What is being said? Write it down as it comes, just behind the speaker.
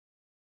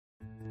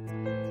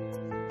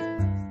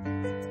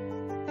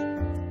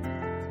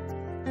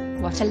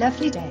What a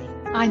lovely day.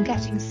 I'm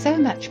getting so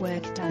much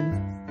work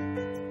done.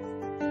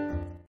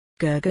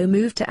 Gergo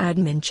moved to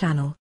admin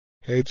channel.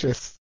 Hey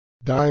Chiss,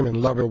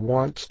 Diamond Lover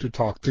wants to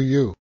talk to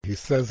you. He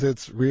says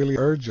it's really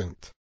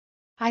urgent.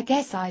 I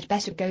guess I'd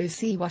better go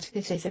see what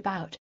this is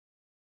about.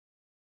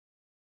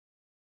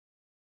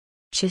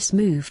 Chiss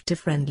moved to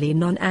friendly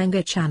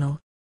non-anger channel.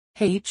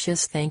 Hey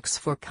Chiss, thanks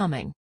for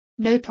coming.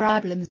 No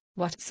problem.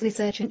 What's this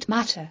urgent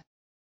matter?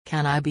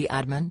 Can I be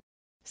admin?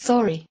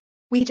 Sorry,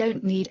 we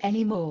don't need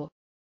any more.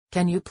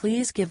 Can you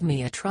please give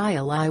me a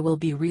trial? I will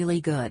be really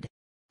good.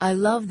 I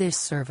love this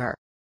server.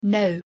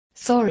 No,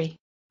 sorry,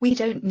 we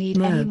don't need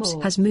any Merbs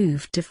more. has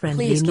moved to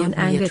friendly Please give me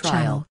non-anger a trial.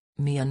 channel.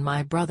 Me and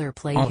my brother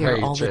play Oh, here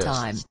hey, all the Chiss.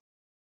 time.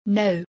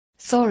 No,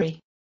 sorry.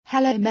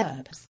 Hello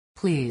Merbs.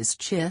 Please,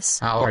 Chiss.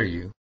 How are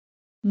you?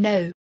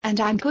 No, and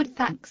I'm good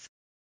thanks.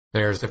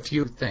 There's a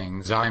few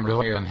things I'm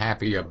really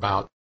unhappy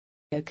about.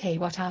 Okay,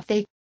 what are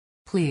they?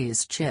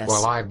 Please, Chiss.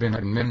 Well, I've been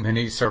admin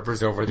many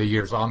servers over the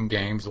years on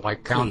games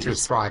like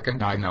Counter-Strike,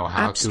 and I know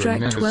how to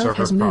Abstract admin a 12 server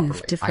has properly.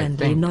 moved to I friendly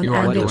think you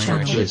are non-anger doing a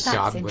channel. good That's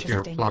job with your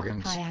interesting.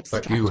 plugins, Hi,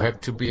 but you have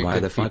to be a Why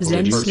good the fuck people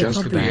did you person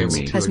just to be ban able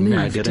me? to Has admit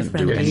moved I to didn't do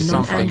friendly it's anything.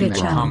 something non-anger that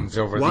channel. comes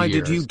over the Why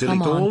years. did you delete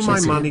Come on, all my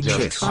Chiss, money, just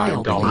Chiss? try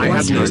it. I had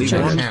One nearly user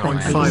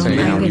 $1.5 friendly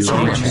million.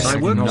 non-anger I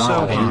channel. worked so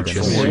hard for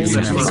all this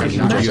money.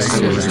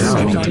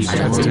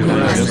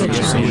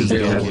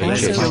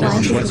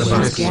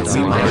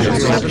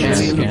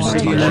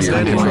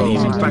 Chiss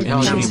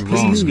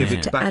has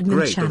moved to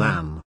admin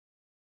channel.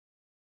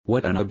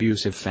 What an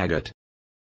abusive faggot.